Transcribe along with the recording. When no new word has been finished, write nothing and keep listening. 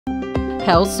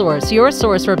Health Source, your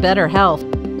source for better health.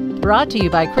 Brought to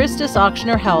you by Christus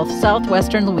Auctioner Health,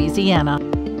 Southwestern Louisiana.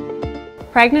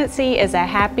 Pregnancy is a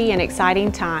happy and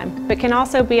exciting time, but can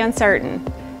also be uncertain.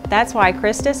 That's why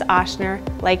Christus Auctioner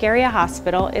Lake Area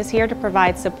Hospital is here to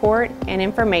provide support and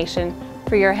information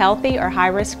for your healthy or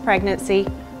high-risk pregnancy,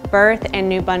 birth, and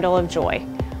new bundle of joy.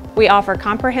 We offer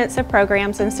comprehensive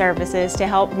programs and services to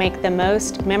help make the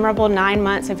most memorable 9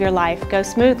 months of your life go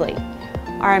smoothly.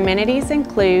 Our amenities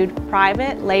include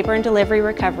private labor and delivery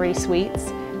recovery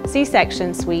suites,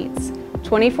 C-section suites,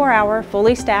 24-hour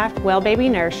fully staffed well baby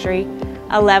nursery,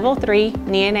 a level 3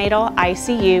 neonatal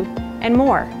ICU, and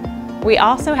more. We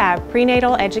also have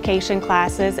prenatal education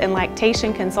classes and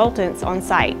lactation consultants on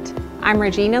site. I'm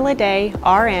Regina Leday,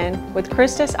 RN, with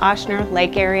Christus Auctioner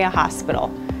Lake Area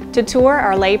Hospital. To tour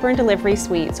our labor and delivery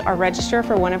suites or register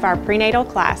for one of our prenatal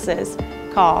classes,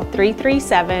 call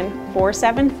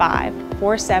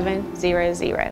 337-475-4700.